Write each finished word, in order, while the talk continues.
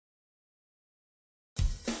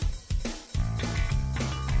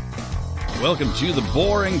Welcome to the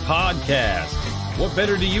Bohring Podcast. What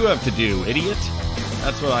better do you have to do, idiot?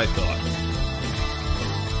 That's what I thought.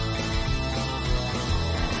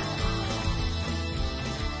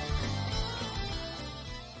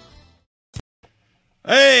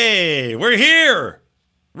 Hey, we're here!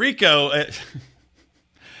 Rico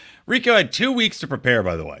had 2 weeks to prepare,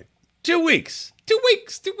 by the way. 2 weeks. 2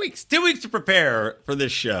 weeks. 2 weeks. 2 weeks to prepare for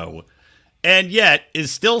this show. And yet is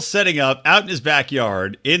still setting up out in his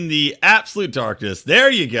backyard in the absolute darkness. There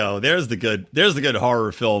you go. There's the good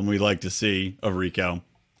horror film we like to see of Rico.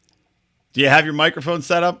 Do you have your microphone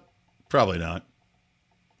set up? Probably not.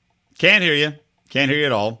 Can't hear you. Can't hear you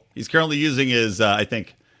at all. He's currently using his, I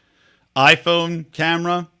think, iPhone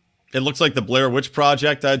camera. It looks like the Blair Witch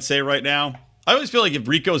Project, I'd say right now. I always feel like if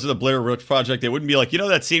Rico's in the Blair Witch Project, it wouldn't be like, you know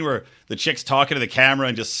that scene where the chick's talking to the camera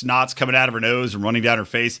and just snot's coming out of her nose and running down her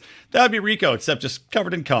face? That would be Rico, except just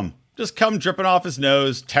covered in cum. Just cum dripping off his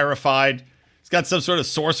nose, terrified. He's got some sort of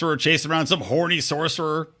sorcerer chasing around, some horny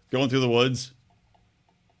sorcerer going through the woods.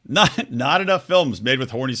 Not enough films made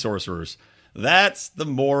with horny sorcerers. That's the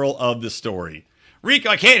moral of the story. Rico,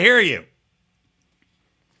 I can't hear you.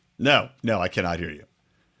 No, I cannot hear you.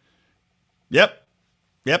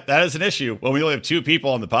 Yep, that is an issue. Well, we only have 2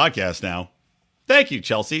 people on the podcast now. Thank you,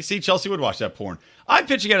 Chelsea. See, Chelsea would watch that porn. I'm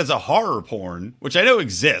pitching it as a horror porn, which I know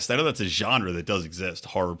exists. I know that's a genre that does exist,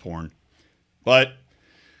 horror porn. But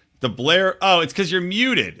the Blair... Oh, it's because you're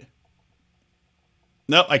muted.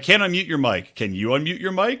 No, I can't unmute your mic. Can you unmute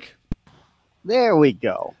your mic? There we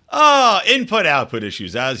go. Oh, input-output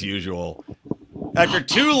issues, as usual. After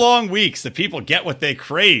 2 long weeks, the people get what they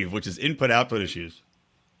crave, which is input-output issues.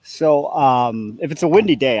 So, if it's a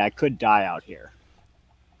windy day, I could die out here.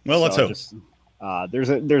 Well, let's hope. There's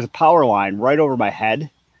a power line right over my head,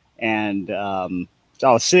 and so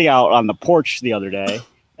I was sitting out on the porch the other day,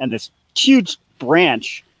 and this huge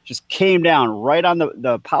branch just came down right on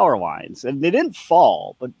the power lines, and they didn't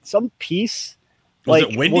fall, but some piece. Was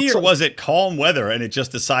it windy or was it calm weather, and it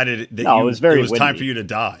just decided that it was windy. Time for you to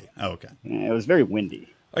die? Oh, okay. Yeah, it was very windy.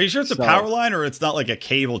 Are you sure it's a power line or it's not like a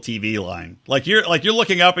cable TV line? Like you're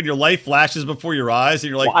looking up and your life flashes before your eyes and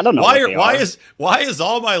you're like, well, I don't know why is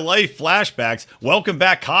all my life flashbacks? Welcome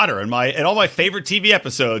Back, Kotter, and all my favorite TV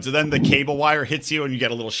episodes, and then the cable wire hits you and you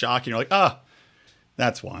get a little shock and you're like,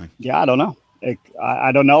 that's why. Yeah, I don't know.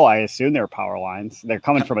 I don't know. I assume they're power lines. They're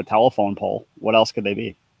coming from a telephone pole. What else could they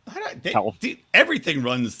be? Everything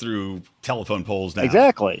runs through telephone poles now.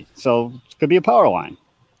 Exactly. So it could be a power line.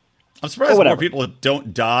 I'm surprised more people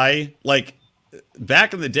don't die. Like,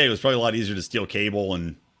 back in the day, it was probably a lot easier to steal cable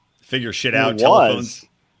and figure shit out. Telephones,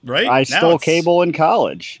 right? I stole cable in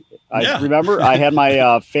college. I remember I had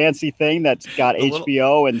my fancy thing that's got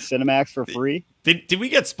HBO and Cinemax for free. Did we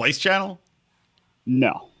get Spice Channel?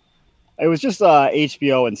 No. It was just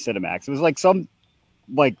HBO and Cinemax. It was like some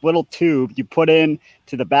little tube you put in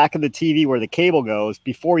to the back of the TV where the cable goes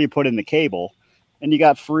before you put in the cable, and you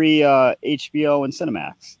got free HBO and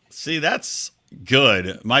Cinemax. See, that's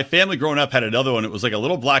good. My family growing up had another one. It was like a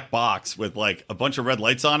little black box with like a bunch of red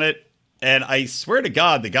lights on it. And I swear to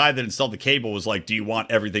God, the guy that installed the cable was like, do you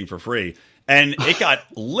want everything for free? And it got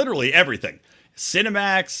literally everything.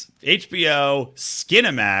 Cinemax, HBO,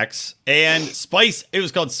 Skinemax, and Spice. It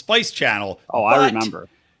was called Spice Channel. Oh, I remember.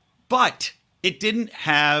 But it didn't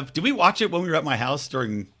have... Did we watch it when we were at my house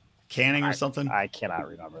during canning or something? I cannot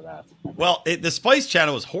remember that. Well, the Spice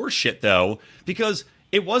Channel was horseshit, though, because...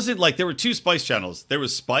 It wasn't like there were 2 Spice channels. There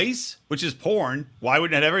was Spice, which is porn. Why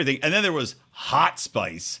wouldn't it have everything? And then there was Hot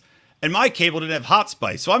Spice. And my cable didn't have Hot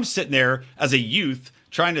Spice. So I'm sitting there as a youth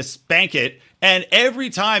trying to spank it. And every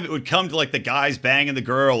time it would come to like the guy's banging the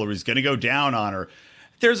girl or he's going to go down on her,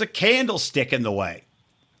 there's a candlestick in the way.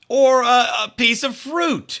 Or a piece of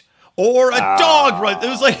fruit. Or a dog run. It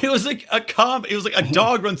was like a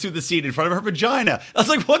dog runs through the seat in front of her vagina. I was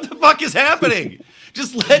like, what the fuck is happening?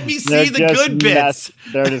 Just let me see the good bits.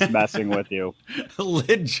 They're just messing with you.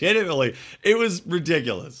 Legitimately. It was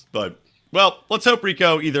ridiculous. But, well, let's hope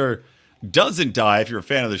Rico either doesn't die if you're a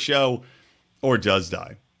fan of the show or does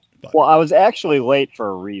die. But, well, I was actually late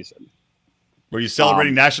for a reason. Were you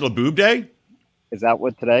celebrating National Boob Day? Is that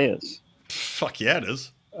what today is? Fuck yeah, it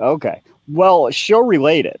is. Okay. Well, show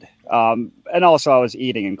related. And also I was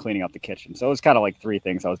eating and cleaning up the kitchen. So it was kind of like 3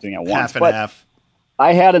 things I was doing at once. Half and half.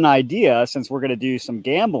 I had an idea, since we're going to do some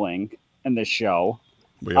gambling in this show.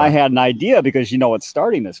 I had an idea because you know what's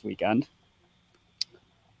starting this weekend.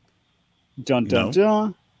 Dun, dun,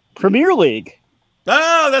 dun. Premier League.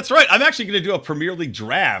 Oh, that's right. I'm actually going to do a Premier League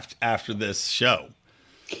draft after this show.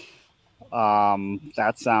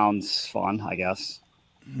 That sounds fun, I guess.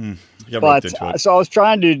 But so I was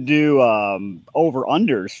trying to do over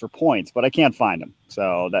unders for points, but I can't find them.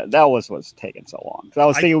 So that was what's taking so long. Because I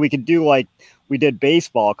was thinking we could do like we did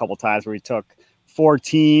baseball a couple times, where we took 4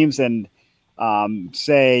 teams and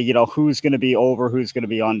say who's going to be over, who's going to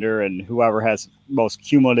be under, and whoever has most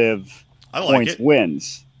cumulative points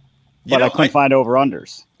wins. But I couldn't find over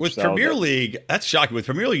unders with Premier League. That's shocking. With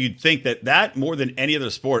Premier League, you'd think that more than any other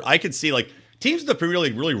sport, I could see like teams in the Premier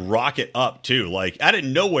League really rocket up too. Like out of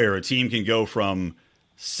nowhere, a team can go from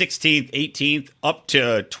 16th, 18th up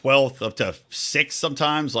to 12th, up to 6th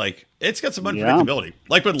sometimes. Like it's got some unpredictability. Yeah.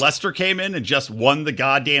 Like when Leicester came in and just won the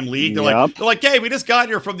goddamn league. They're like, hey, we just got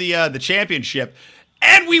here from the championship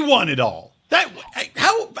and we won it all.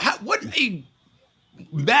 What a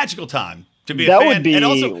magical time to be a fan. Would be and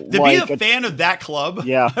also to like be a fan of that club.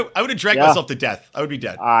 Yeah, I would have drank myself to death. I would be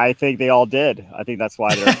dead. I think they all did. I think that's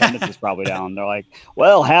why their attendance is probably down. They're like,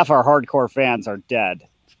 well, half our hardcore fans are dead.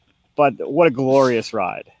 But what a glorious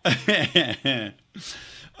ride. By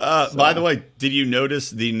the way, did you notice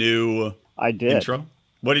the new intro?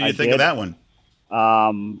 What did you think of that one?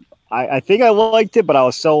 I think I liked it, but I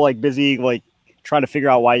was so like busy like trying to figure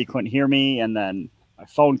out why you couldn't hear me, and then my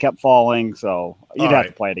phone kept falling, so you'd have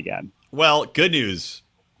to play it again. Well, good news,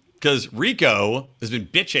 because Rico has been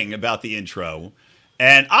bitching about the intro,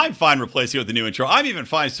 and I'm fine replacing it with the new intro. I'm even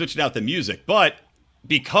fine switching out the music, but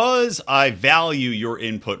because I value your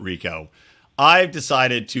input, Rico, I've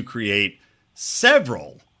decided to create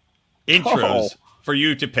several intros for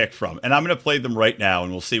you to pick from. And I'm going to play them right now,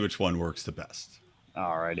 and we'll see which one works the best.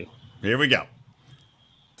 All righty. Here we go.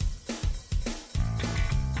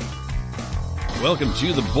 Welcome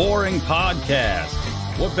to the Bohring Podcast.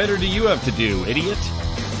 What better do you have to do, idiot?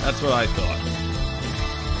 That's what I thought.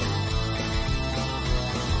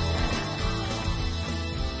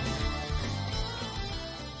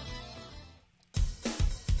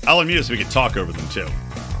 I'll unmute us so we can talk over them, too.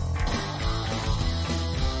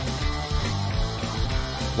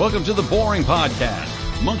 Welcome to the Bohring Podcast.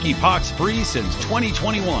 Monkeypox free since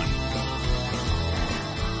 2021.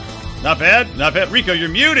 Not bad, not bad. Rico, you're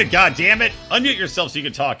muted, goddammit. Unmute yourself so you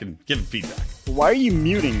can talk and give feedback. Why are you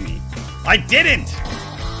muting me? I didn't.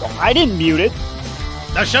 Well, I didn't mute it.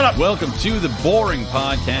 Now shut up. Welcome to the Bohring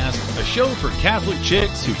Podcast, a show for Catholic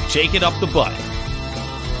chicks who take it up the butt.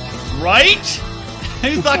 Right?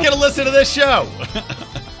 Who's not going to listen to this show?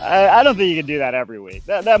 I don't think you can do that every week.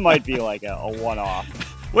 That might be like a one-off.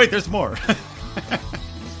 Wait, there's more.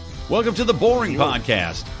 Welcome to the Bohring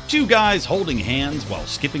Podcast. 2 guys holding hands while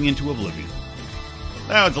skipping into oblivion.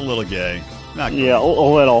 That was a little gay. Not good. Yeah, a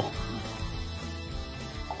little.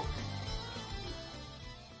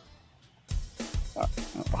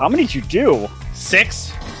 How many did you do?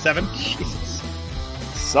 6, 7. Jesus.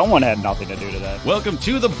 Someone had nothing to do to that. Welcome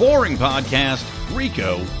to the Bohring Podcast.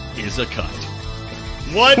 Rico is a cunt.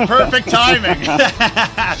 What perfect timing.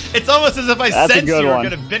 It's almost as if I sensed you were going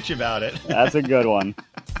to bitch about it. That's a good one.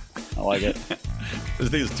 I like it. I think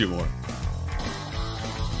there's 2 more.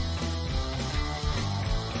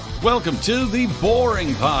 Welcome to the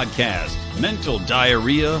Bohring Podcast. Mental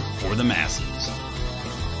diarrhea for the masses.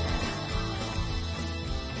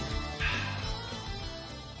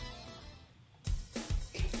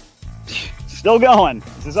 Still going.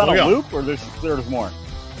 Is this on a loop or there's more?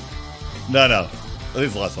 No. At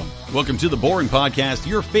least the last one. Welcome to the Bohring Podcast,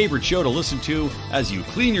 your favorite show to listen to as you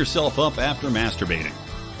clean yourself up after masturbating.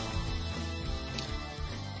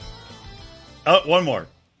 Oh, one more.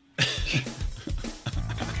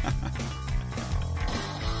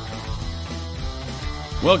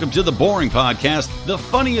 Welcome to the Bohring Podcast, the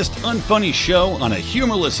funniest unfunny show on a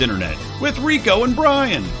humorless internet with Rico and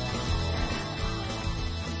Brian.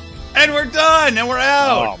 And we're done, and we're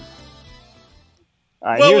out.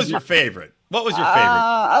 What was your favorite? What was your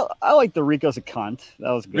favorite? I like the Rico's a cunt.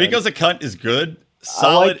 That was good. Rico's a cunt is good.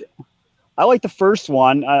 Solid. I like the first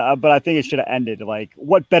one, but I think it should have ended like,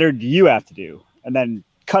 what better do you have to do? And then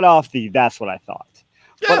cut off that's what I thought.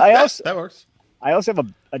 Yeah, but that works. I also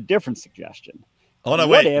have a different suggestion. Hold on,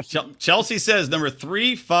 wait. Chelsea says number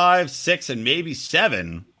 3, 5, 6, and maybe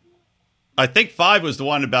 7. I think 5 was the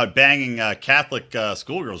one about banging Catholic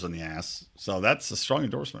schoolgirls in the ass. So that's a strong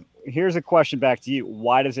endorsement. Here's a question back to you.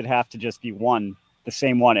 Why does it have to just be the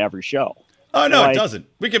same one every show? Oh, no, it doesn't.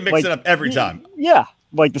 We can mix it up every time. Yeah.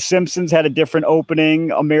 Like The Simpsons had a different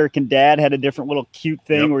opening. American Dad had a different little cute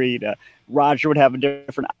thing where Roger would have a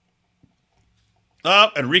different. Oh,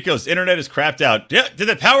 and Rico's internet is crapped out. Yeah, did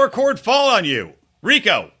the power cord fall on you?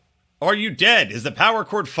 Rico, are you dead? Is the power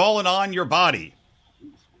cord fallen on your body?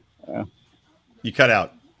 You cut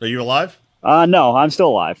out. Are you alive? No, I'm still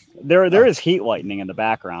alive. There is heat lightning in the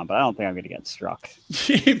background, but I don't think I'm going to get struck.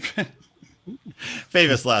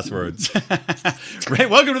 Famous last words. Right,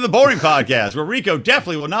 welcome to the Bohring podcast, where Rico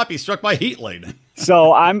definitely will not be struck by heat lightning.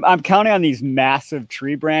 So I'm counting on these massive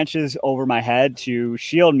tree branches over my head to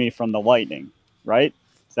shield me from the lightning, right?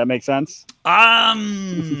 Does that make sense?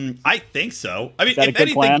 I think so. I mean, if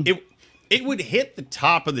anything, it would hit the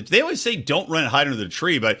top of the. They always say don't run and hide under the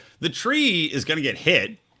tree, but the tree is going to get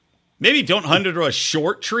hit. Maybe don't hunt under a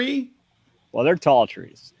short tree. Well, they're tall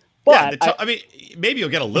trees. But yeah, I mean, maybe you'll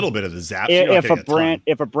get a little bit of the zap.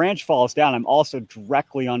 If a branch falls down, I'm also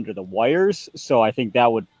directly under the wires, so I think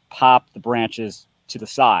that would pop the branches to the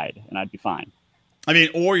side, and I'd be fine. I mean,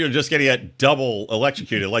 or you're just going to get double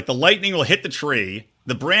electrocuted. Like the lightning will hit the tree,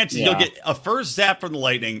 the branches, you'll get a first zap from the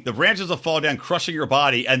lightning, the branches will fall down, crushing your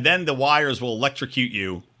body, and then the wires will electrocute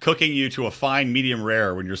you, cooking you to a fine medium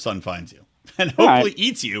rare when your son finds you, and hopefully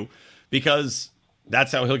eats you, because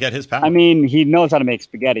that's how he'll get his power. I mean, he knows how to make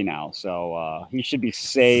spaghetti now, so he should be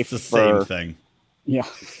safe. It's the same thing. Yeah,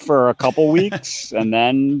 for a couple weeks, and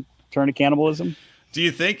then turn to cannibalism. Do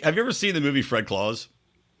you think? Have you ever seen the movie Fred Claus?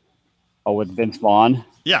 Oh, with Vince Vaughn?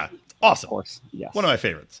 Yeah, awesome. Of course, yes. One of my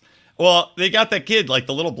favorites. Well, they got that kid, like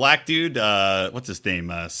the little black dude. What's his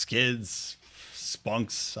name? Skids,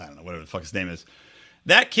 Spunks. I don't know, whatever the fuck his name is.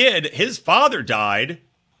 That kid, his father died,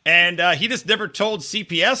 and he just never told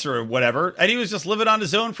CPS or whatever, and he was just living on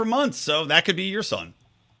his own for months. So that could be your son.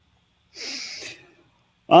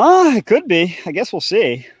 It could be. I guess we'll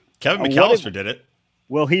see. Kevin McAllister did it.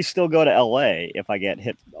 Will he still go to L.A. if I get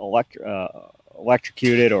hit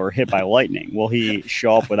electrocuted or hit by lightning? Will he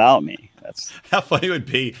show up without me? That's how funny it would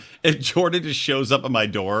be if Jordan just shows up at my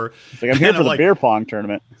door. It's like, I'm here for the beer pong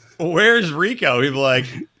tournament. Where's Rico? He'd be like,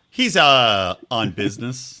 he's on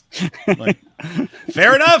business. Like,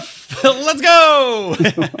 fair enough. Let's go.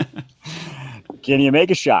 Can you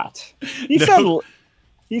make a shot? He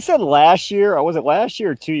said last year, or was it last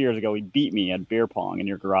year or 2 years ago, he beat me at beer pong in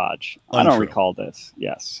your garage. I don't recall this.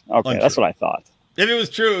 Yes. Okay, Untrue. That's what I thought. If it was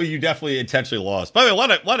true, you definitely intentionally lost. By the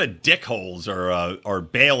way, a lot of dickholes are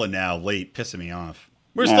bailing now late, pissing me off.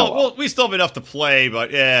 We still have enough to play,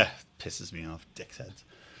 but pisses me off, dickheads.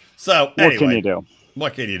 So anyway,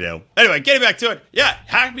 What can you do? Anyway, getting back to it. Yeah,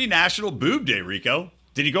 happy National Boob Day, Rico.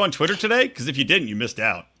 Did you go on Twitter today? Because if you didn't, you missed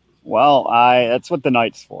out. Well, that's what the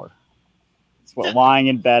night's for. It's what lying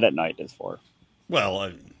in bed at night is for.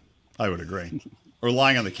 Well, I would agree. Or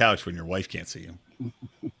lying on the couch when your wife can't see you.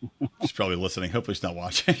 She's probably listening. Hopefully she's not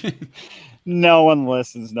watching. No one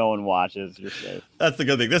listens. No one watches. You're safe. That's the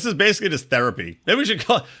good thing. This is basically just therapy. Maybe we should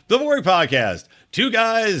call it the Bohring Podcast. Two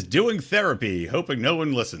guys doing therapy, hoping no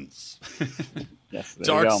one listens. Yes,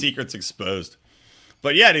 Dark secrets exposed.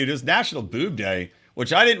 But yeah, dude, it was National Boob Day,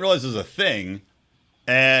 which I didn't realize was a thing.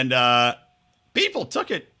 And people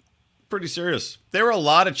took it pretty serious. There were a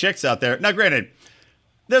lot of chicks out there. Now, granted,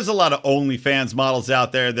 there's a lot of OnlyFans models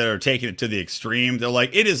out there that are taking it to the extreme. They're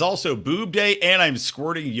like, it is also boob day, and I'm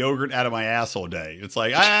squirting yogurt out of my asshole day. It's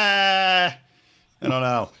like, I don't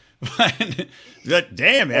know. But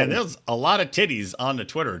damn, man, there's a lot of titties on the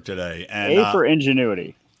Twitter today. And A for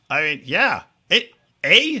ingenuity. I mean, yeah.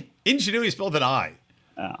 Ingenuity spelled an I.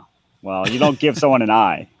 Oh, well, you don't give someone an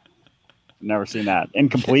I. Never seen that.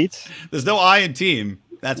 Incomplete? There's no I in team.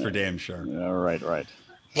 That's for damn sure. Right.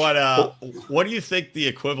 But what do you think the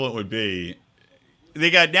equivalent would be? They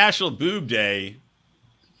got National Boob Day.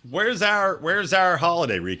 Where's our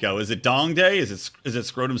holiday, Rico? Is it Dong Day? Is it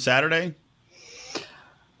Scrotum Saturday?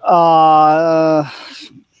 I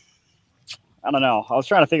don't know. I was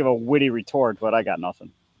trying to think of a witty retort, but I got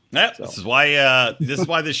nothing. Yeah, so. This is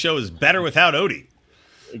why this show is better without Odie.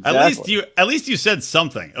 Exactly. At least you said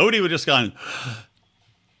something. Odie would just gone,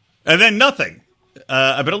 and then nothing.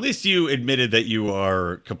 But at least you admitted that you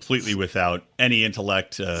are completely without any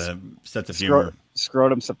intellect, sense of humor.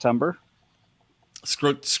 Scrotum September.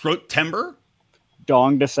 Scrotember?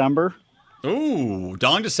 Dong December. Ooh,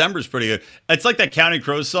 Dong December is pretty good. It's like that Counting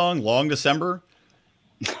Crows song, Long December.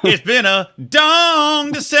 It's been a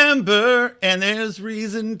Dong December, and there's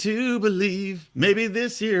reason to believe maybe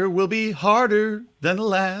this year will be harder than the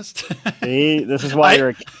last. See, this is why you're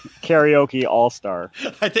a karaoke all-star.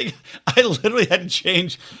 I think I literally had to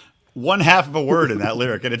change one half of a word in that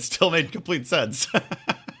lyric, and it still made complete sense.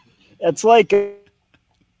 It's like...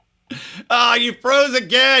 you froze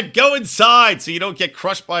again. Go inside so you don't get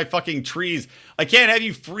crushed by fucking trees. I can't have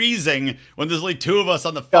you freezing when there's only two of us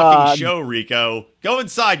on the fucking show, Rico. Go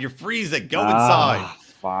inside. You're freezing. Go inside.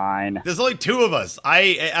 Fine. There's only two of us.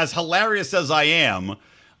 As hilarious as I am,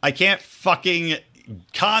 I can't fucking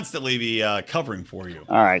constantly be covering for you.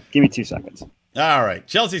 All right. Give me 2 seconds. All right.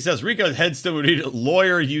 Chelsea says Rico's headstone would read,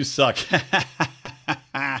 "Lawyer, you suck."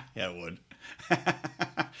 Yeah, it would.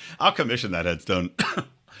 I'll commission that headstone.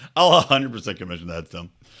 I'll 100% commission that headstone.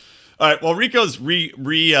 All right. Well, Rico's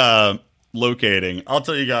locating. I'll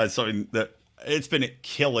tell you guys something that it's been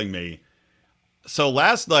killing me. So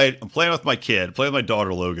last night, I'm playing with my kid, playing with my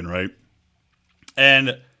daughter Logan, right?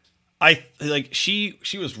 And she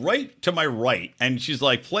was right to my right, and she's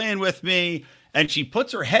like playing with me, and she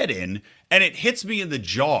puts her head in, and it hits me in the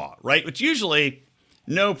jaw, right? Which usually,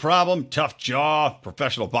 no problem, tough jaw,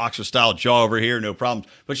 professional boxer style jaw over here, no problem.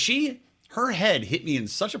 But her head hit me in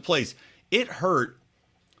such a place, it hurt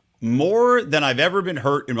more than I've ever been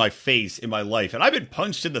hurt in my face in my life. And I've been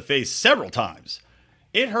punched in the face several times.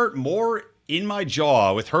 It hurt more in my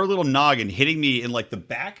jaw with her little noggin hitting me in like the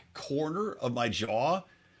back corner of my jaw.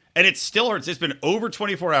 And it still hurts. It's been over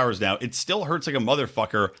 24 hours now. It still hurts like a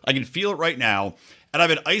motherfucker. I can feel it right now. And I've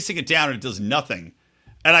been icing it down and it does nothing.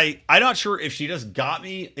 And I'm not sure if she just got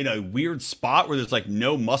me in a weird spot where there's like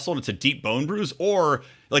no muscle and it's a deep bone bruise, or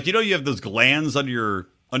like, you have those glands under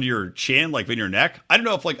your chin, like in your neck. I don't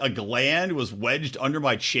know if like a gland was wedged under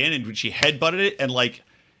my chin and when she headbutted it and like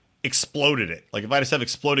exploded it. Like if I just have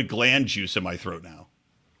exploded gland juice in my throat now.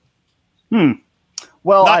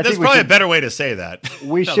 Well, I there's think probably a better way to say that.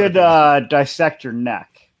 We should dissect your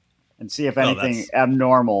neck and see if anything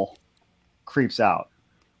abnormal creeps out.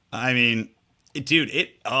 I mean, dude,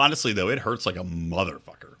 it honestly though, it hurts like a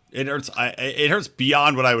motherfucker. It hurts. It hurts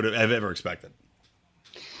beyond what I would have ever expected.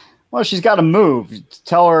 Well, she's got to move.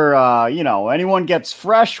 Tell her, anyone gets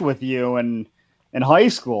fresh with you in high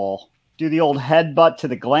school, do the old headbutt to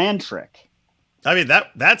the gland trick. I mean,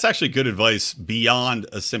 that's actually good advice beyond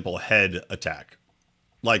a simple head attack.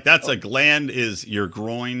 Like that's a gland is your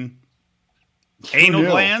groin. Anal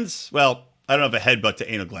glands? Well, I don't know if a headbutt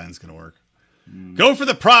to anal glands can work. Go for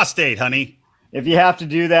the prostate, honey. If you have to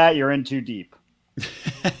do that, you're in too deep.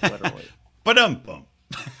 Literally. Ba-dum-bum.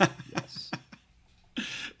 Yes.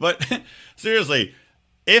 But seriously,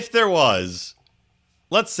 if there was,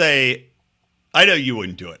 let's say, I know you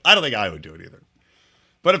wouldn't do it. I don't think I would do it either.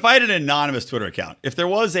 But if I had an anonymous Twitter account, if there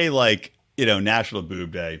was a National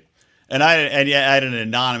Boob Day, and I had an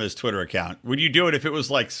anonymous Twitter account, would you do it if it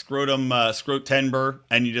was like Scrotember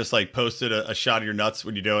and you just like posted a shot of your nuts?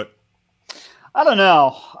 Would you do it? I don't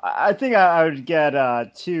know. I think I would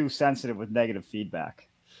get too sensitive with negative feedback.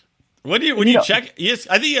 When you check, I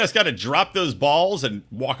think you just got to drop those balls and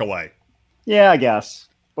walk away. Yeah, I guess.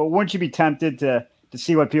 But wouldn't you be tempted to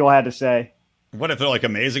see what people had to say? What if they're like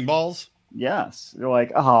amazing balls? Yes. They're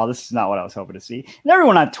like, oh, this is not what I was hoping to see. And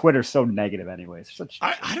everyone on Twitter is so negative anyways.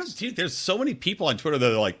 I don't see. There's so many people on Twitter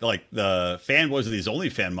that are like the fanboys of these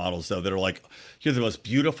OnlyFans models, though, that are like, you're the most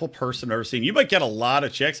beautiful person I've ever seen. You might get a lot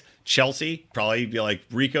of chicks. Chelsea probably be like,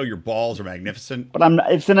 Rico, your balls are magnificent. But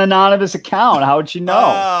it's an anonymous account. How would you know?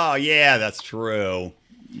 Oh, yeah, that's true.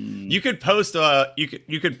 You could post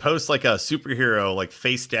you could post like a superhero like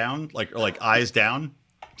face down, or like eyes down.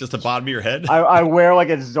 Just the bottom of your head. I wear like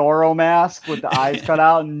a Zorro mask with the eyes cut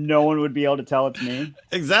out, and no one would be able to tell it's me.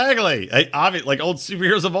 Exactly. Like old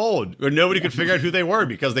superheroes of old, where nobody could figure out who they were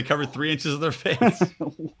because they covered 3 inches of their face.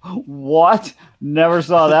 What? Never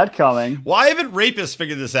saw that coming. Why haven't rapists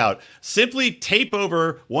figured this out? Simply tape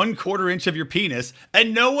over 1/4 inch of your penis,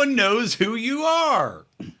 and no one knows who you are.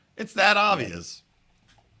 It's that obvious.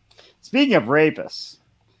 Speaking of rapists,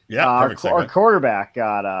 our quarterback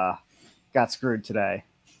got screwed today.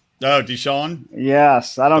 Oh, Deshaun?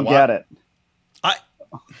 Yes, I don't get it.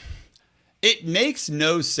 It makes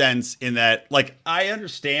no sense in that, like, I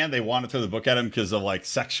understand they want to throw the book at him because of, like,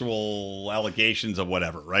 sexual allegations of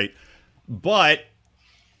whatever, right? But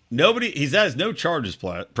he has no charges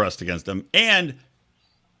pressed against him. And,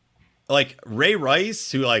 like, Ray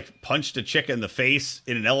Rice, who, like, punched a chick in the face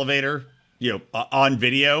in an elevator, on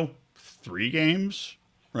video, 3 games,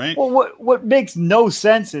 right? Well, what makes no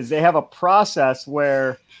sense is they have a process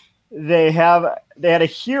where they had a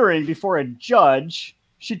hearing before a judge.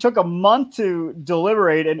 She took a month to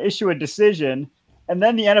deliberate and issue a decision. And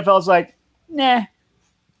then the NFL's like, nah,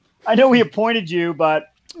 I know we appointed you,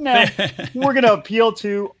 but nah, we're going to appeal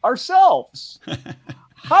to ourselves.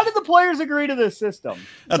 How did the players agree to this system?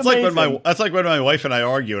 That's like when my wife and I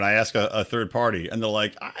argue and I ask a third party and they're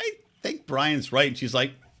like, I think Brian's right. And she's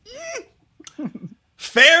like,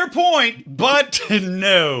 fair point, but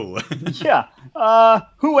no. Yeah.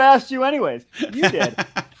 Who asked you anyways? You did.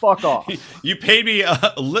 Fuck off. You paid me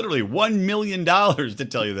literally $1 million to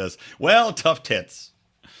tell you this. Well, tough tits.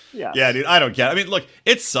 Yeah. Yeah, dude, I don't get it. I mean, look,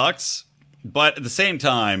 it sucks, but at the same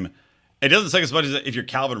time, it doesn't suck as much as if you're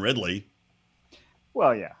Calvin Ridley.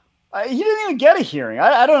 Well, yeah. He didn't even get a hearing.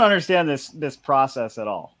 I don't understand this process at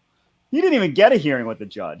all. He didn't even get a hearing with the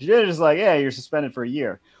judge. They're just like, yeah, you're suspended for a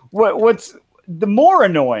year. What's the more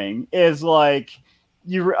annoying is like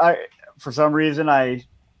for some reason I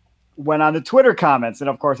went on the Twitter comments, and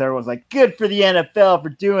of course everyone's like, good for the NFL for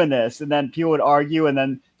doing this. And then people would argue, and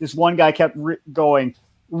then this one guy kept going,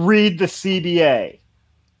 read the CBA.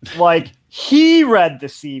 Like, he read the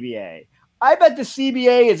CBA. I bet the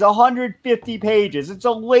CBA is 150 pages. It's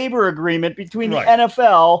a labor agreement between the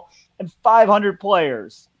NFL and 500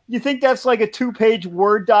 players. You think that's like a 2-page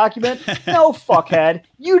Word document? No, fuckhead.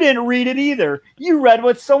 You didn't read it either. You read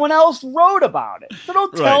what someone else wrote about it. So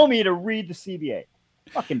don't tell me to read the CBA.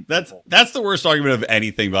 Fucking that's the worst argument of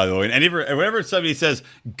anything, by the way. And whenever somebody says,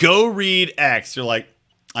 go read X, you're like,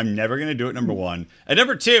 I'm never going to do it, number one. And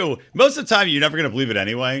number two, most of the time, you're never going to believe it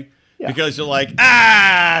anyway. Yeah. Because you're like,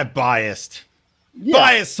 biased. Yeah.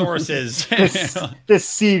 Biased sources. this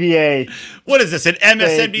CBA. What is this, an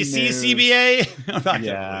MSNBC CBA? I'm not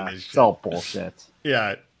gonna believe this shit. It's all bullshit.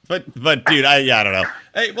 Yeah. But dude, I don't know.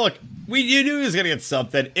 Hey, look, you knew he was going to get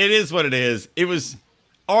something. It is what it is. It was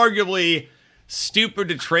arguably stupid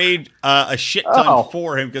to trade a shit ton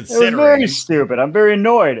for him, considering. It was very stupid. I'm very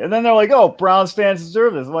annoyed. And then they're like, oh, Browns fans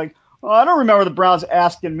deserve this. I'm like, well, I don't remember the Browns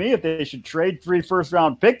asking me if they should trade 3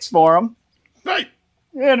 first-round picks for him. Right.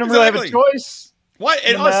 Yeah, I didn't really have a choice. Why?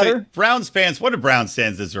 And honestly, Browns fans, what do Browns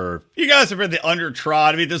fans deserve? You guys have been the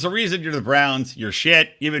undertrod. I mean, there's a reason you're the Browns. You're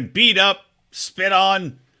shit. You've been beat up, spit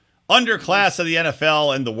on, underclass of the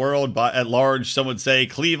NFL and the world at large. Some would say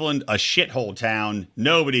Cleveland, a shithole town.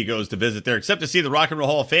 Nobody goes to visit there except to see the Rock and Roll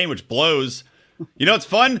Hall of Fame, which blows. You know what's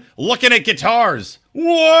fun? Looking at guitars.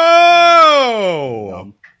 Whoa!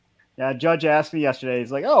 Yeah, Judge asked me yesterday.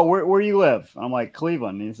 He's like, "Oh, where do you live?" I'm like,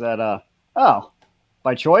 "Cleveland." He said, "Oh,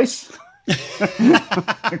 by choice."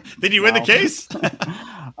 Did you win the case?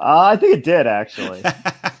 I think it did, actually.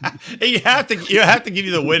 You have to give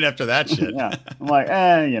you the win after that shit. Yeah, I'm like,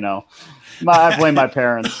 I blame my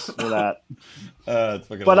parents for that.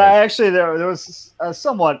 But I actually there was a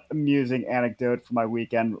somewhat amusing anecdote for my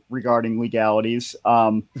weekend regarding legalities.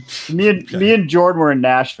 Me and Jordan were in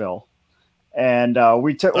Nashville, and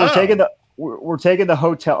we're taking the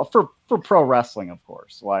hotel for pro wrestling, of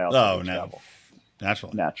course. Why else? Oh no,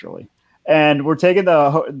 naturally. And we're taking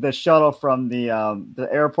the shuttle from the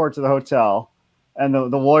airport to the hotel, and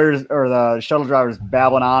the lawyers or the shuttle driver's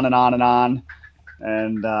babbling on and on and on.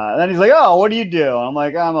 And then he's like, "Oh, what do you do?" I'm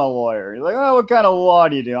like, "I'm a lawyer." He's like, "Oh, what kind of law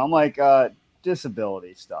do you do?" I'm like,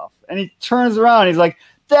 "Disability stuff." And he turns around. He's like,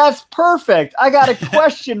 "That's perfect. I got a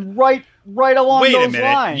question right along those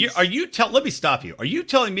lines." Wait a minute. Let me stop you. Are you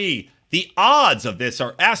telling me the odds of this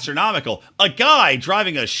are astronomical? A guy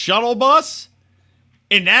driving a shuttle bus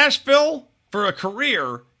in Nashville for a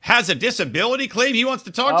career has a disability claim he wants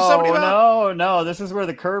to talk to somebody about? No. This is where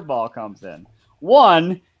the curveball comes in.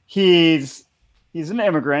 One, he's an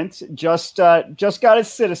immigrant, just got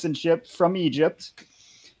his citizenship from Egypt.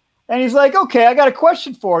 And he's like, "Okay, I got a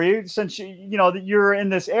question for you since you're in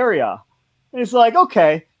this area." And he's like,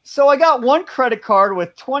 "Okay, so I got one credit card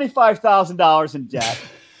with $25,000 in debt,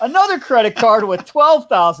 another credit card with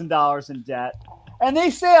 $12,000 in debt, and they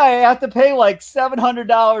say I have to pay like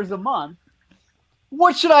 $700 a month.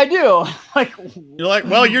 What should I do?" You're like,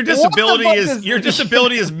 "Well, your disability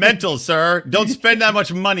is mental, sir. Don't spend that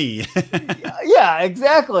much money." Yeah,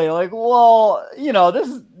 exactly. Like, well, this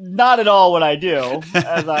is not at all what I do,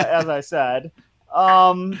 as I said.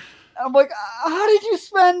 I'm like, "How did you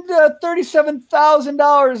spend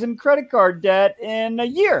 $37,000 in credit card debt in a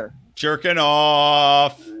year?" Jerking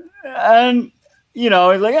off. And he's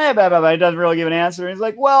like, "Hey, blah, blah, blah." He doesn't really give an answer. And he's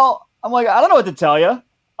like, "Well," I'm like, "I don't know what to tell you.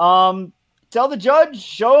 Tell the judge,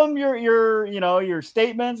 show him your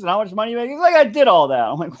statements and how much money you make." He's like, "I did all that."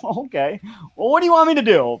 I'm like, "Well, okay. Well, what do you want me to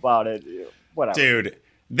do about it?" Whatever. Dude,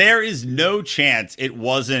 there is no chance it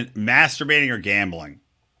wasn't masturbating or gambling.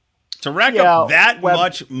 To rack up that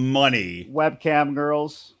much money. Webcam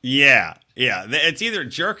girls. Yeah. It's either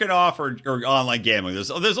jerking off or online gambling.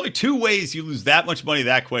 There's only 2 ways you lose that much money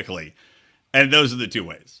that quickly. And those are the 2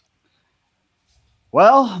 ways.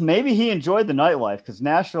 Well, maybe he enjoyed the nightlife because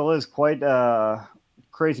Nashville is quite a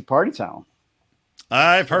crazy party town.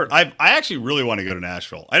 I've heard. I actually really want to go to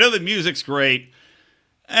Nashville. I know the music's great.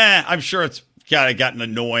 I'm sure it's kind of gotten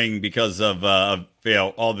annoying because of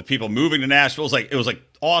all the people moving to Nashville. It was like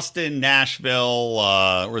Austin, Nashville.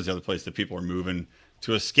 Where's the other place that people are moving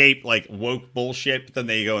to escape like woke bullshit? But then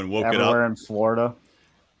they go and woke it up. Everywhere in Florida.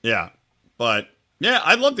 Yeah, but yeah,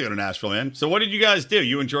 I'd love to go to Nashville, man. So what did you guys do?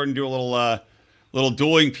 You and Jordan do a little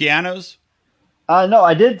dueling pianos? No,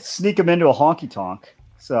 I did sneak him into a honky tonk,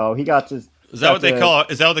 so he got to Is that what they call?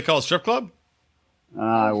 Is that what they call a strip club?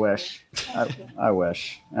 I wish. I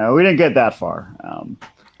wish. We didn't get that far.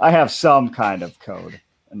 I have some kind of code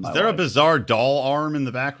in my Is there life. a bizarre doll arm in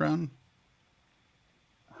the background?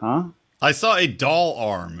 Huh? I saw a doll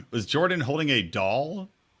arm. Was Jordan holding a doll?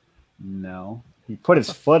 No. He put his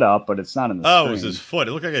foot up, but it's not in the Oh, screen. it was his foot.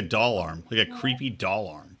 It looked like a doll arm. Like a creepy doll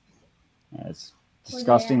arm. Yeah, it's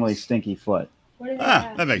disgustingly stinky foot.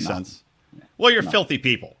 That makes sense. Well, you're filthy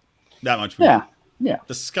people. That much more. Yeah.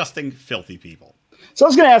 Disgusting, filthy people. So I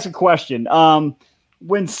was going to ask a question.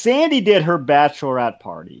 When Sandy did her bachelorette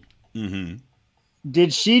party,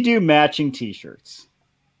 did she do matching T-shirts?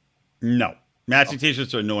 No. Matching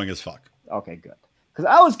T-shirts are annoying as fuck. Okay, good. Because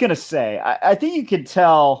I was going to say, I think you could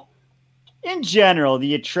tell, in general,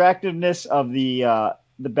 the attractiveness of the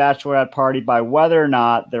bachelorette party by whether or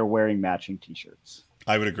not they're wearing matching T-shirts.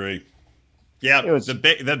 I would agree. Yeah, it was, the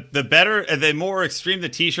better, the more extreme the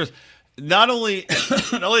T-shirts. Not only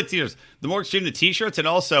the T-shirts, the more extreme the T-shirts, and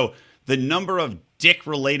also the number of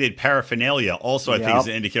dick-related paraphernalia. Also, I think is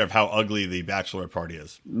an indicator of how ugly the bachelorette party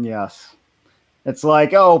is. Yes, it's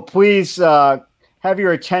like, oh, please have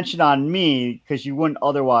your attention on me because you wouldn't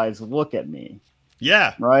otherwise look at me.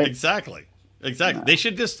 Yeah, right. Exactly. Yeah. They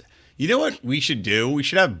should just. You know what we should do? We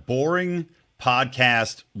should have boring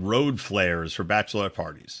podcast road flares for bachelorette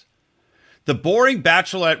parties. The boring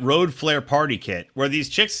bachelorette road flare party kit, where these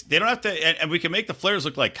chicks, they don't have to, and we can make the flares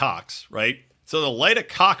look like cocks, right? So they'll light a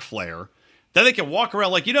cock flare, then they can walk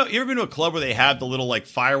around like, you ever been to a club where they have the little like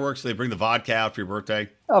fireworks, so they bring the vodka out for your birthday?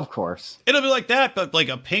 Of course. It'll be like that, but like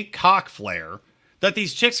a pink cock flare that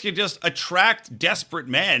these chicks can just attract desperate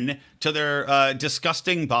men to their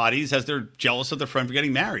disgusting bodies as they're jealous of their friend for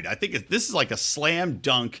getting married. I think this is like a slam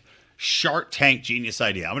dunk Shark Tank genius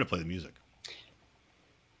idea. I'm going to play the music.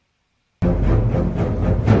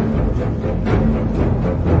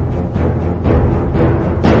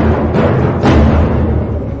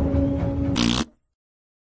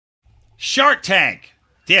 Shark Tank.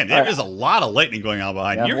 Damn, there is a lot of lightning going on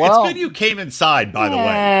behind you. It's good you came inside, by the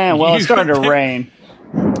way. Well, it's starting to rain.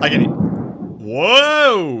 I get it.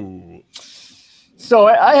 Whoa. So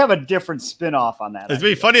I have a different spin-off on that. It'd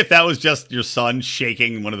be funny if that was just your son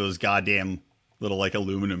shaking one of those goddamn little like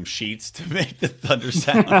aluminum sheets to make the thunder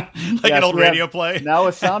sound. Like an old radio play. Now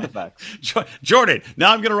with sound effects. Jordan,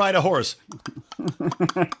 now I'm going to ride a horse.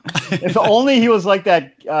 If only he was like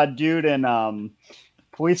that dude in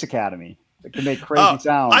Police Academy that can make crazy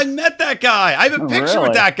sounds. I met that guy. I have a picture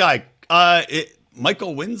with that guy.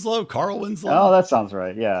 Michael Winslow, Carl Winslow. Oh, that sounds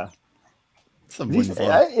right. Yeah.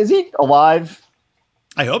 Is he alive?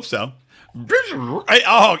 I hope so. When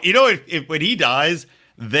he dies,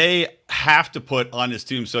 they have to put on his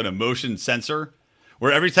tombstone a motion sensor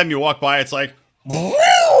where every time you walk by, it's like,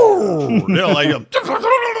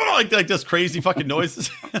 like this crazy fucking noises,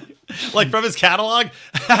 like from his catalog.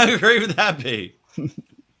 How great would that be?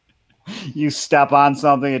 You step on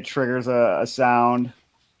something, it triggers a sound.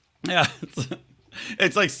 Yeah,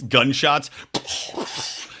 it's like gunshots.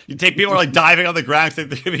 You take people are like diving on the ground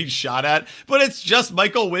because they're being shot at, but it's just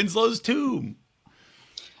Michael Winslow's tomb.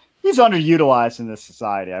 He's underutilized in this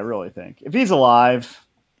society, I really think. If he's alive,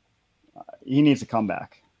 he needs to come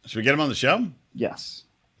back. Should we get him on the show? Yes.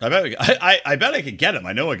 I bet I could get him.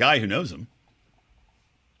 I know a guy who knows him.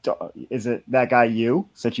 Is it that guy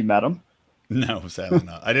since you met him? No, sadly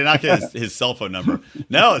not. I did not get his cell phone number.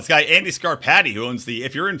 No, it's guy Andy Scarpati who owns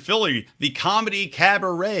if you're in Philly, the Comedy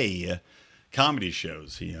Cabaret comedy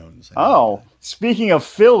shows he owns. Oh, speaking of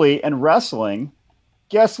Philly and wrestling,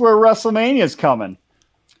 guess where WrestleMania's coming?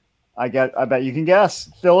 I bet you can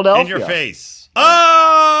guess. Philadelphia. In your face.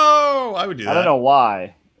 Oh, I would do that. I don't know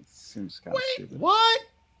why. It seems kind of stupid. What?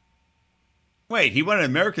 Wait, he went to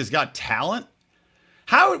America's Got Talent?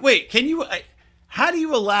 How do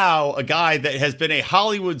you allow a guy that has been a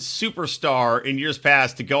Hollywood superstar in years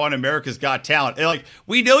past to go on America's Got Talent? And like,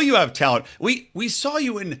 we know you have talent. We saw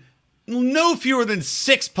you in no fewer than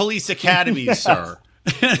 6 police academies, yes. Sir.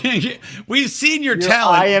 We've seen your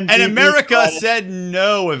talent, IMDb and America said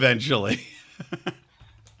no eventually.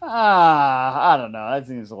 I don't know. That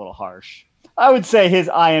seems a little harsh. I would say his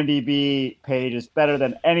IMDb page is better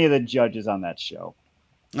than any of the judges on that show.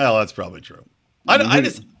 Well, that's probably true.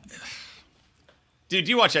 Dude, do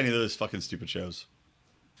you watch any of those fucking stupid shows?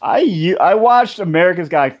 I watched America's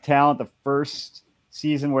Got Talent the first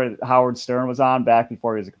season where Howard Stern was on back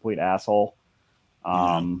before he was a complete asshole.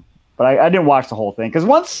 But I didn't watch the whole thing because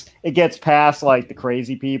once it gets past like the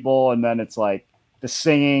crazy people and then it's like the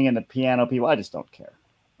singing and the piano people, I just don't care.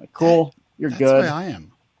 Like, cool, you're good. That's the way I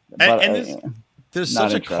am. There's Not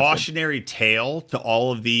such a interested. cautionary tale to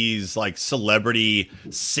all of these like celebrity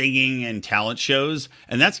singing and talent shows,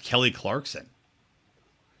 and that's Kelly Clarkson.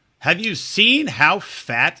 Have you seen how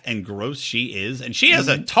fat and gross she is? And she has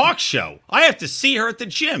a talk show. I have to see her at the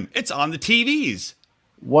gym. It's on the TVs.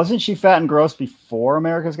 Wasn't she fat and gross before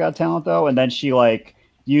America's Got Talent though? And then she like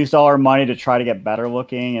used all her money to try to get better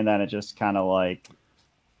looking, and then it just kind of like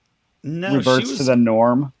reverts to the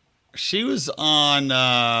norm. She was on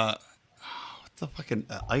what the fucking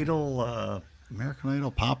Idol, American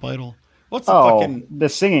Idol, Pop Idol. What's the fucking the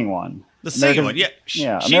singing one? The singing one, yeah. She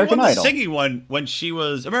American won the Idol. singing one when she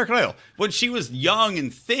was American Idol. When she was young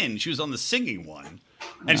and thin, she was on the singing one,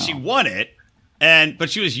 and she won it. But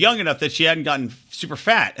she was young enough that she hadn't gotten super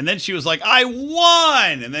fat. And then she was like, I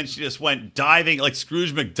won! And then she just went diving like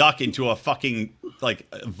Scrooge McDuck into a fucking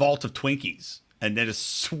like vault of Twinkies. And then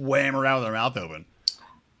just swam around with her mouth open.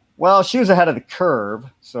 Well, she was ahead of the curve,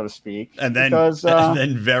 so to speak. And then,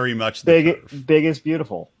 very much the curve. Big is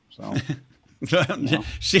beautiful. So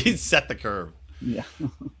she set the curve. Yeah.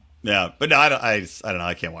 Yeah. But no, I don't know.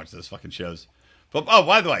 I can't watch those fucking shows. But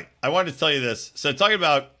by the way, I wanted to tell you this. So talking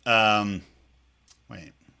about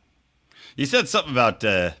wait. You said something about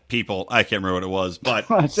people. I can't remember what it was, but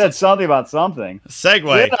I said something about something.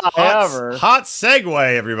 Segue. Hot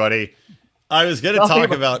segue, everybody. I was going to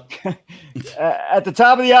talk about at the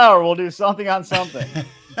top of the hour. We'll do something on something.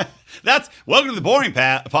 That's welcome to the Bohring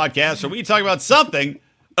podcast, where we talk about something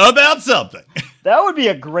about something. That would be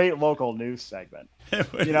a great local news segment.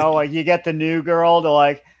 You know, like you get the new girl to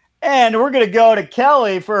like, and we're going to go to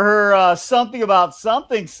Kelly for her something about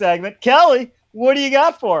something segment. Kelly, what do you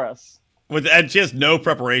got for us? And she has no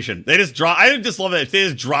preparation. They just drop. I just love it. They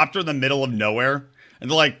just dropped her in the middle of nowhere, and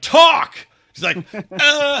they're like, "Talk." She's like,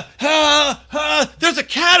 "There's a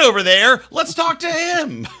cat over there. Let's talk to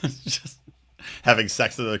him." Just having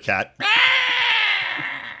sex with a cat.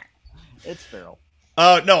 It's feral.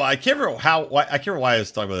 No, I can't remember I can't remember why I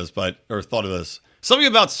was talking about this, or thought of this. Something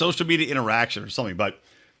about social media interaction or something, but.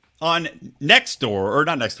 On Nextdoor, or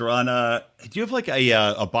not Nextdoor, on do you have like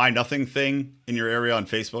a buy nothing thing in your area on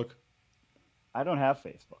Facebook? I don't have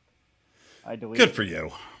Facebook. I deleted Good for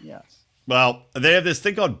you. Yes. Well, they have this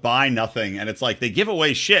thing called Buy Nothing, and it's like they give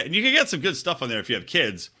away shit, and you can get some good stuff on there if you have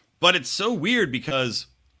kids. But it's so weird because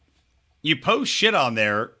you post shit on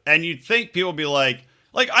there, and you'd think people would be like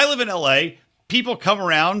I live in LA, people come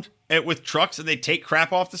around with trucks and they take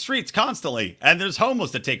crap off the streets constantly. And there's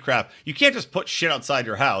homeless that take crap. You can't just put shit outside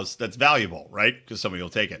your house that's valuable, right? Because somebody will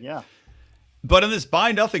take it. Yeah. But in this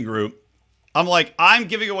Buy Nothing group, I'm like, I'm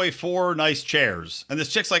giving away 4 nice chairs. And this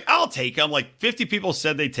chick's like, I'll take them. Like 50 people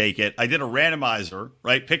said they take it. I did a randomizer,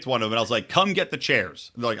 right? Picked one of them. And I was like, come get the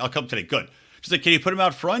chairs. And they're like, I'll come today. Good. She's like, can you put them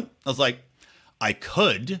out front? I was like, I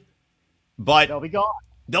could, but they'll be gone.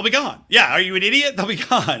 They'll be gone. Yeah. Are you an idiot? They'll be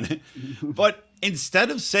gone. But instead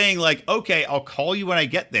of saying like, okay, I'll call you when I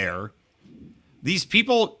get there, these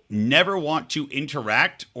people never want to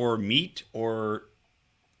interact or meet or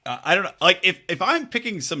I don't know. Like if I'm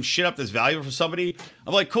picking some shit up that's valuable for somebody,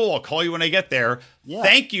 I'm like, cool, I'll call you when I get there. Yeah.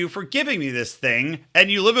 Thank you for giving me this thing. And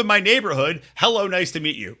you live in my neighborhood. Hello, nice to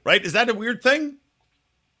meet you. Right? Is that a weird thing?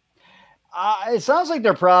 It sounds like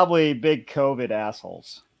they're probably big COVID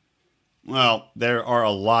assholes. Well, there are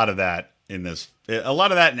a lot of that in this. A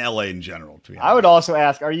lot of that in LA in general. To be honest. I would also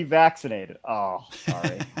ask, are you vaccinated? Oh,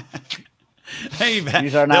 sorry. Hey,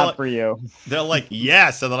 these are not for you. They're like,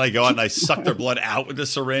 yes. And then I go out and I suck their blood out with a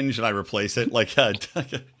syringe and I replace it. What is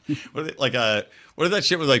that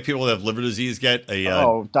shit with like people that have liver disease get?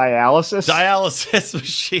 Dialysis? Dialysis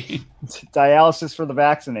machine. Dialysis for the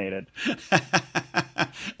vaccinated.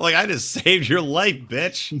 Like, I just saved your life,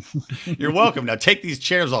 bitch. You're welcome. Now take these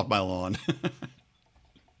chairs off my lawn.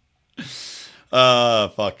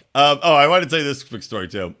 Fuck. I wanted to tell you this quick story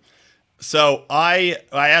too. So I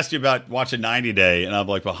asked you about watching 90 Day, and I'm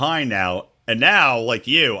like behind now. And now, like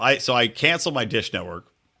you, I canceled my Dish Network.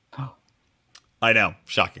 I know,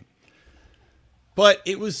 shocking. But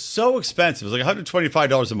it was so expensive. It was like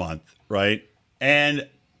 $125 a month, right? And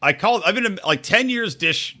I've been like 10 years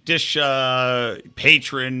Dish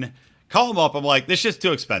patron. Call them up. I'm like, this shit's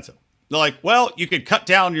too expensive. They're like, well, you could cut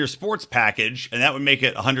down your sports package, and that would make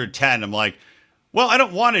it $110. I'm like, well, I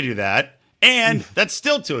don't want to do that. And that's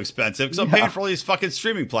still too expensive because I'm paying for all these fucking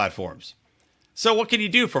streaming platforms. So what can you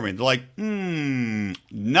do for me? They're like,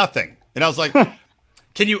 nothing. And I was like,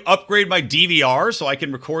 can you upgrade my DVR so I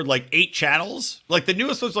can record like 8 channels? Like the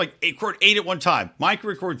newest one's like record 8 at one time. Mine can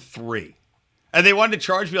record 3. And they wanted to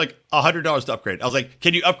charge me like $100 to upgrade. I was like,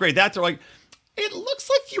 can you upgrade that? They're like, it looks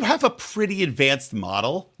like you have a pretty advanced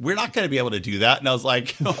model. We're not going to be able to do that. And I was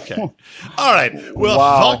like, okay. All right. Well,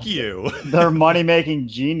 Wow. fuck you. They're money-making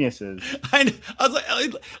geniuses. I was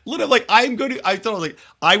like, literally, like, I thought, I was like,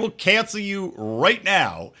 I will cancel you right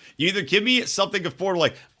now. You either give me something affordable,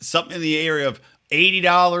 like something in the area of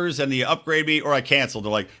 $80 and you upgrade me, or I cancel.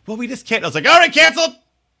 They're like, well, we just can't. I was like, all right, canceled.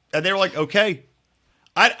 And they were like, okay.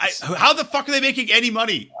 How the fuck are they making any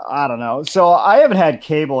money? I don't know. So I haven't had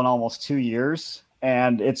cable in almost 2 years,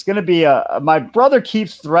 and it's going to be my brother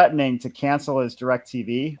keeps threatening to cancel his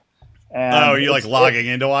DirecTV. And oh, you're like logging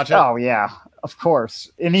in to watch it? Oh yeah, of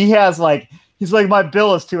course. And he's like, my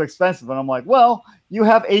bill is too expensive. And I'm like, well, you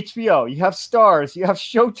have HBO, you have Stars, you have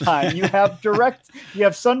Showtime, you have you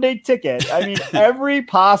have Sunday Ticket. I mean, every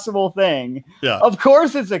possible thing. Yeah. Of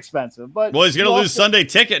course it's expensive, but well, he's gonna lose Sunday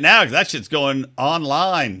Ticket now because that shit's going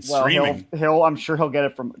online streaming. I'm sure he'll get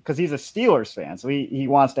it because he's a Steelers fan, so he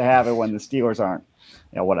wants to have it when the Steelers aren't,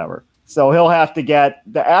 whatever. So he'll have to get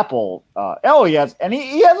the Apple. Yes, and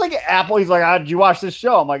he has like Apple. He's like, did you watch this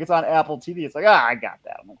show? I'm like, it's on Apple TV. It's like, I got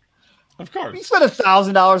that. I'm like, of course. You spend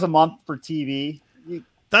 $1,000 a month for TV.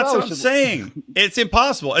 That's what I'm saying. It's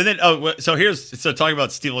impossible. And then, so talking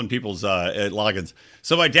about stealing people's logins.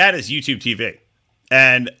 So my dad has YouTube TV.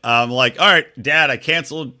 And I'm like, all right, Dad, I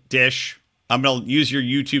canceled Dish. I'm going to use your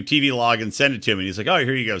YouTube TV login, send it to me. And he's like, oh,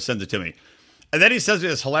 here you go, send it to me. And then he sends me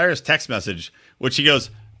this hilarious text message, which he goes,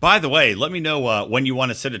 by the way, let me know when you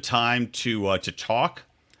want to set a time to talk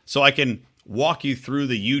so I can walk you through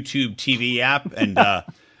the YouTube TV app and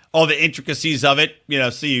all the intricacies of it,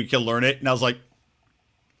 so you can learn it. And I was like,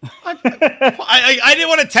 I didn't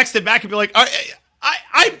want to text him back and be like,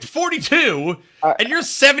 I'm 42 and you're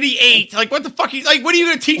 78. Like, what the fuck? Like, what are you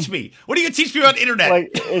going to teach me? What are you going to teach me about the internet?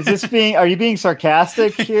 Like, are you being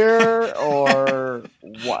sarcastic here or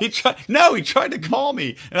what? He tried to call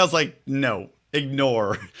me and I was like, no,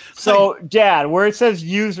 ignore. So, Dad, where it says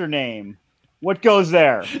username, what goes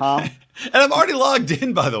there, huh? And I'm already logged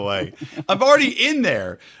in, by the way. I'm already in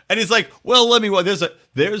there. And he's like, well, let me,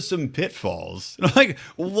 there's some pitfalls. And I'm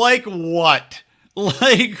like what?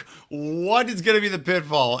 Like, what is going to be the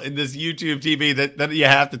pitfall in this YouTube TV that you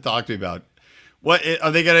have to talk to me about? What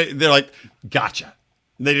are they going to, they're like, gotcha.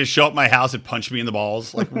 And they just show up at my house and punch me in the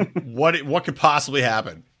balls. Like, what could possibly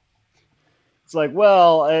happen? It's like,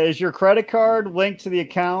 well, is your credit card linked to the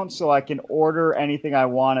account so I can order anything I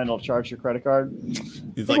want and it'll charge your credit card?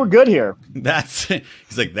 I think we're good here.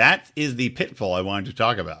 He's like, that is the pitfall I wanted to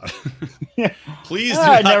talk about. Yeah. Please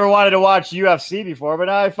I never wanted to watch UFC before, but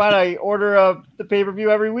now I find I order the pay-per-view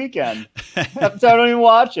every weekend. Half the time I don't even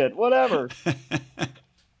watch it. Whatever.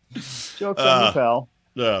 Joke's on you, pal.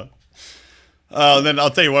 Yeah. Then I'll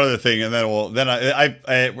tell you one other thing, and then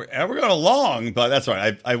we're going along, but that's all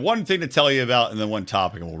right. I have one thing to tell you about, and then one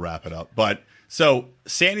topic, and we'll wrap it up. But so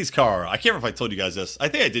Sandy's car, I can't remember if I told you guys this. I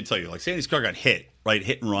think I did tell you. Like, Sandy's car got hit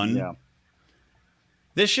and run. Yeah.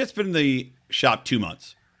 This shit's been in the shop 2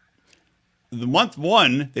 months. The month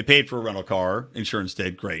 1, they paid for a rental car. Insurance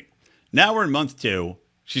did great. Now we're in month 2.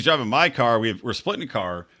 She's driving my car. We're splitting a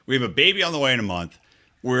car. We have a baby on the way in a month.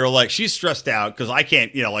 We're like, she's stressed out because I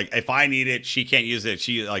can't, like, if I need it, she can't use it.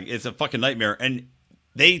 She, like, it's a fucking nightmare. And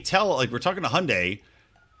they tell, like, we're talking to Hyundai,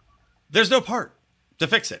 there's no part to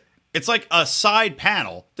fix it. It's like a side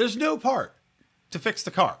panel. There's no part to fix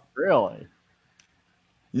the car. Really?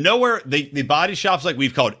 Nowhere. The body shop's like,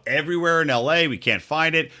 we've called everywhere in LA. We can't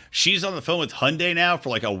find it. She's on the phone with Hyundai now for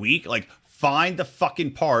like a week. Like, find the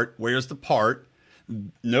fucking part. Where's the part?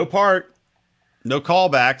 No part. No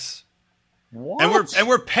callbacks. What? And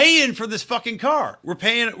we're paying for this fucking car.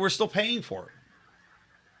 We're still paying for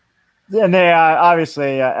it. And they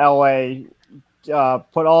obviously LA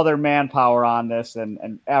put all their manpower on this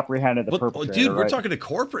and apprehended the perpetrator. Dude, we're talking to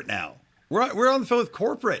corporate now. We're on the phone with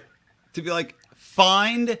corporate to be like,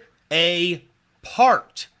 find a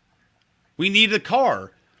part. We need a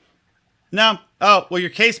car. No. Oh, well, your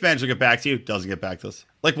case manager will get back to you. Doesn't get back to us.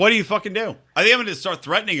 Like, what do you fucking do? I think I'm going to start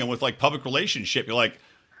threatening him with like public relationship. You're like,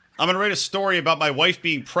 I'm going to write a story about my wife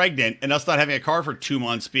being pregnant and us not having a car for 2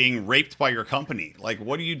 months being raped by your company. Like,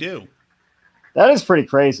 what do you do? That is pretty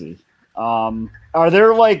crazy. Are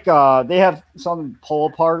there like, they have some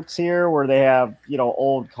pull parts here where they have,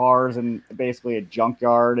 old cars and basically a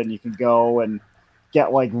junkyard and you can go and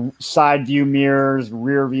get like side view mirrors,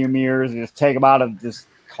 rear view mirrors, and just take them out of this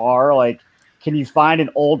car. Like, can you find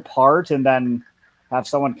an old part and then have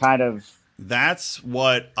someone kind of, That's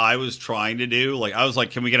what I was trying to do. Like, I was like,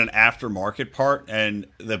 can we get an aftermarket part? And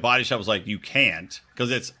the body shop was like, you can't,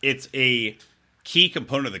 because it's a key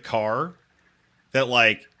component of the car that,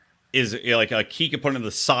 like, is like a key component of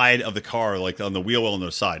the side of the car, like on the wheel well on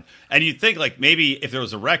the side. And you'd think like maybe if there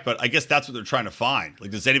was a wreck, but I guess that's what they're trying to find.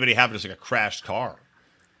 Like, does anybody have just like a crashed car?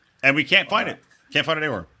 And we can't find it. Can't find it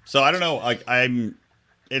anywhere. So I don't know. Like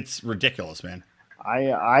it's ridiculous, man.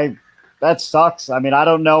 I that sucks. I mean, I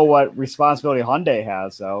don't know what responsibility Hyundai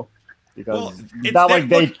has though, because it's not like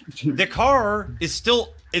the car is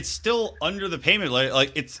still under the payment.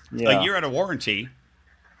 Like it's a year out of warranty.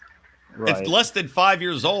 Right. It's less than 5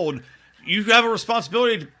 years old. You have a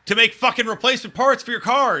responsibility to make fucking replacement parts for your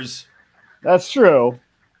cars. That's true.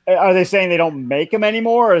 Are they saying they don't make them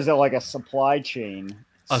anymore, or is it like a supply chain?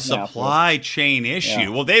 Supply chain issue. Yeah.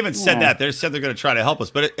 Well, they haven't said that. They said they're going to try to help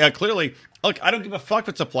us. But clearly, look, I don't give a fuck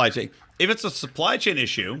with supply chain. If it's a supply chain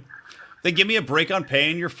issue, then give me a break on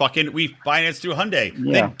paying your fucking... We finance through Hyundai.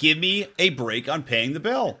 Yeah. Then give me a break on paying the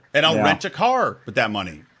bill. And I'll rent a car with that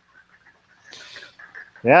money.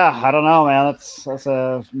 Yeah, I don't know, man. That's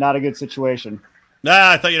not a good situation.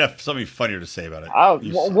 Nah, I thought you'd have something funnier to say about it.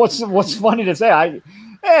 What's funny to say?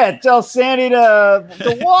 Tell Sandy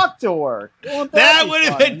to walk to work. That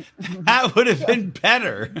would have been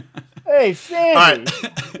better. Hey, Sandy,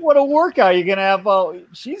 what a workout you're gonna have.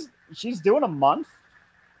 She's doing a month.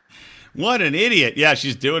 What an idiot! Yeah,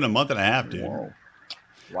 she's doing a month and a half, dude. Whoa.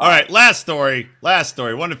 Wow. All right, last story.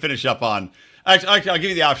 One to finish up on. Actually, I'll give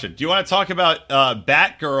you the option. Do you want to talk about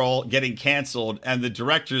Batgirl getting canceled and the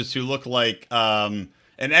directors who look like an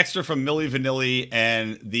extra from Milli Vanilli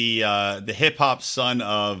and the hip hop son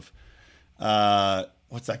of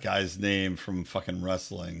what's that guy's name from fucking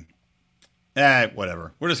wrestling?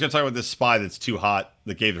 Whatever. We're just gonna talk about this spy that's too hot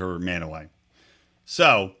that gave her man away.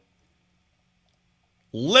 So,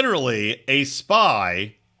 literally, a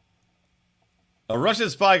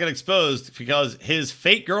Russian spy got exposed because his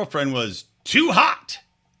fake girlfriend was too hot.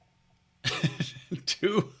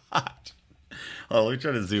 Too hot. Oh, let me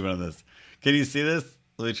try to zoom in on this. Can you see this?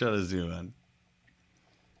 Let me try to zoom in.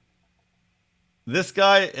 This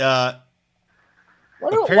guy, why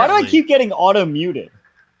do I keep getting auto muted?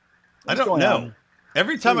 I don't know.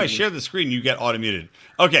 Every time I share the screen, you get auto muted.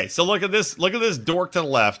 Okay, so look at this. Look at this dork to the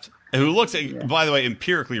left, who looks, by the way,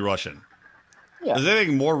 empirically Russian. Yeah. Is there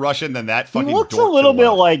anything more Russian than that fucking dork? He looks a little bit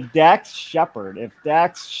like Dax Shepard if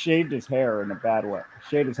Dax shaved his hair in a bad way.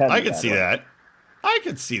 Shaved his head. I could see that. I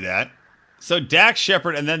could see that. So Dax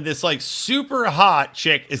Shepard, and then this like super hot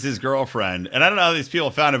chick is his girlfriend. And I don't know how these people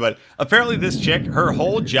found it, but apparently this chick, her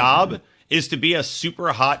whole job is to be a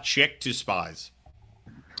super hot chick to spies.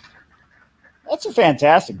 That's a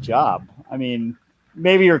fantastic job. I mean,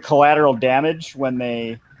 maybe your collateral damage when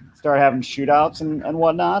they start having shootouts and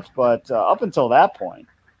whatnot, but up until that point,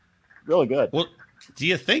 really good. Well, do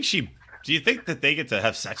you think that they get to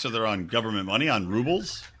have sex with her on government money, on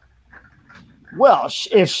rubles? Well,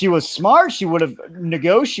 if she was smart, she would have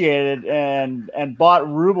negotiated and bought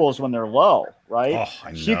rubles when they're low, right? Oh,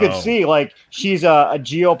 I know. She could see, like, she's a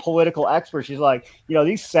geopolitical expert. She's like,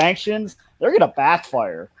 these sanctions, they're going to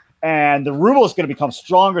backfire. And the ruble is going to become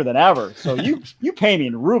stronger than ever. So you pay me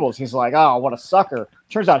in rubles. He's like, oh, what a sucker.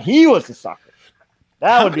 Turns out he was the sucker.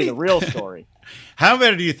 That would be the real story. How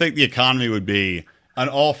better do you think the economy would be on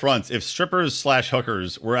all fronts if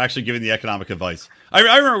strippers/hookers were actually giving the economic advice? I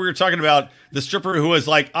remember we were talking about the stripper who was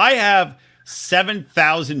like, I have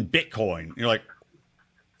 7,000 Bitcoin. You're like,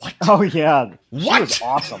 what? Oh, yeah. What? She was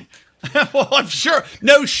awesome. Well, I'm sure.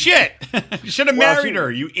 No shit. You should have married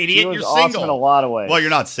her, you idiot. You're awesome single. In a lot of ways. Well, you're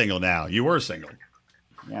not single now. You were single.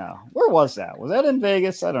 Yeah. Where was that? Was that in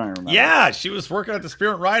Vegas? I don't remember. Yeah, she was working at the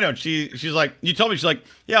Spirit Rhino. And she's like, you told me, she's like,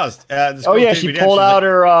 yeah. She pulled out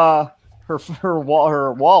her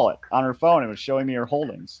wallet on her phone and was showing me her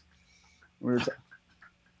holdings.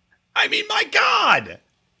 I mean, my God.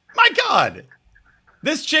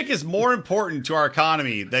 This chick is more important to our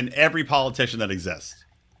economy than every politician that exists.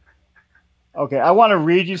 Okay, I want to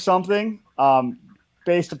read you something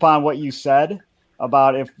based upon what you said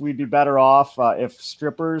about if we'd be better off if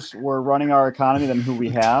strippers were running our economy than who we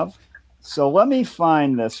have. So let me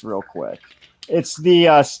find this real quick. It's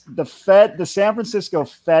the San Francisco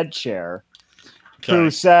Fed chair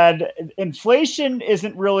who said inflation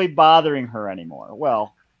isn't really bothering her anymore.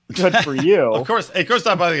 Well, good for you. Of course,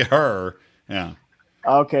 not bothering her. Yeah.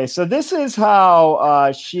 Okay, so this is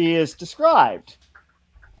how she is described.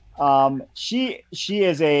 She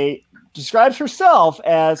describes herself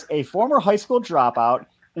as a former high school dropout,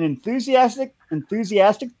 an enthusiastic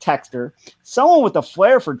texter, someone with a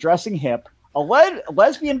flair for dressing hip, a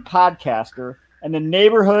lesbian podcaster, and a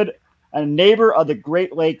neighbor of the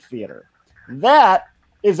Great Lake Theater. That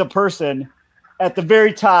is a person at the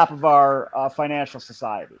very top of our financial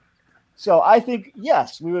society. So I think,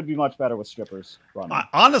 yes, we would be much better with strippers running.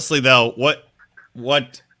 Honestly, though,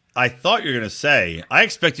 what I thought you were going to say, I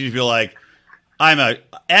expect you to be like, I'm a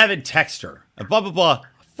avid texter, a blah, blah, blah,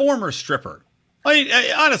 former stripper. I mean,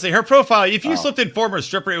 honestly, her profile, if you slipped in former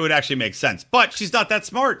stripper, it would actually make sense. But she's not that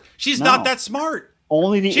smart. She's not that smart.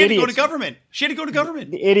 Only the idiots. She had to go to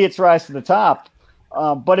government. The idiots rise to the top.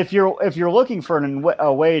 But if you're looking for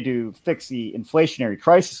a way to fix the inflationary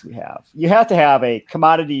crisis we have, you have to have a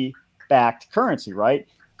commodity-backed currency, right?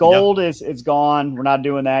 Gold is gone. We're not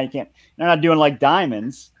doing that. They're not doing like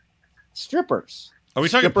diamonds. Strippers. Are we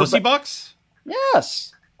talking pussy bucks?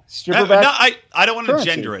 Yes. No, I don't want to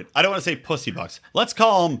gender it. I don't want to say pussy bucks. Let's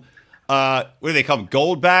call them, what do they call them?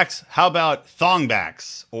 Gold backs? How about thong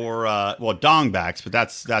backs? Or, dong backs, but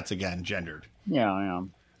that's again, gendered. Yeah.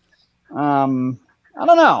 I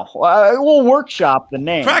don't know. We'll workshop the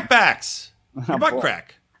name. Crackbacks. Your butt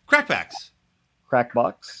crack. Crackbacks. Crack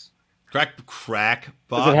bucks. Crack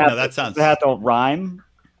buck. No, that sounds. Does it have to rhyme?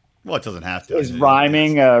 Well, it doesn't have to. Is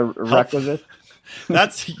rhyming a requisite?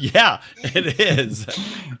 It is.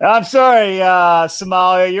 I'm sorry,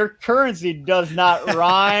 Somalia. Your currency does not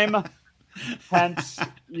rhyme. Hence,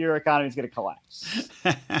 your economy is going to collapse.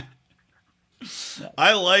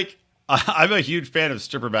 I'm a huge fan of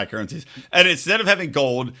stripper back currencies. And instead of having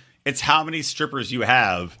gold, it's how many strippers you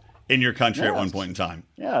have in your country at one point in time.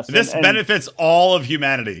 Yes. This benefits all of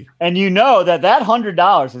humanity. And you know that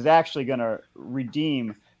 $100 is actually going to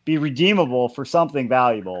be redeemable for something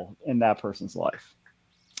valuable in that person's life.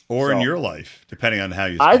 Or in your life, depending on how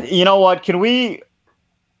you spend it. You know what?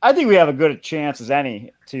 I think we have a good chance as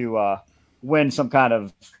any to win some kind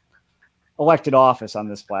of elected office on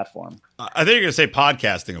this platform. I think you're going to say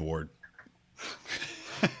podcasting award.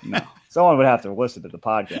 No. Someone would have to listen to the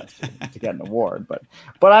podcast to get an award.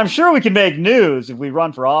 But I'm sure we can make news if we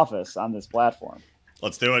run for office on this platform.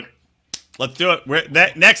 Let's do it.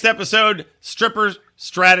 Next episode, strippers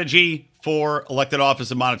strategy for elected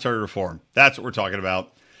office and monetary reform. That's what we're talking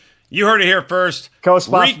about. You heard it here first.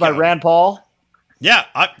 Co-sponsored by Rand Paul. Yeah.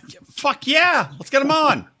 Fuck yeah. Let's get him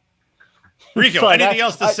on. Rico, anything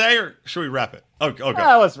else to say, or should we wrap it? Okay.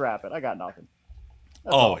 Let's wrap it. I got nothing.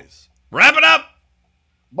 Always. Wrap it up.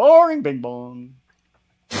 Boring, bing bong.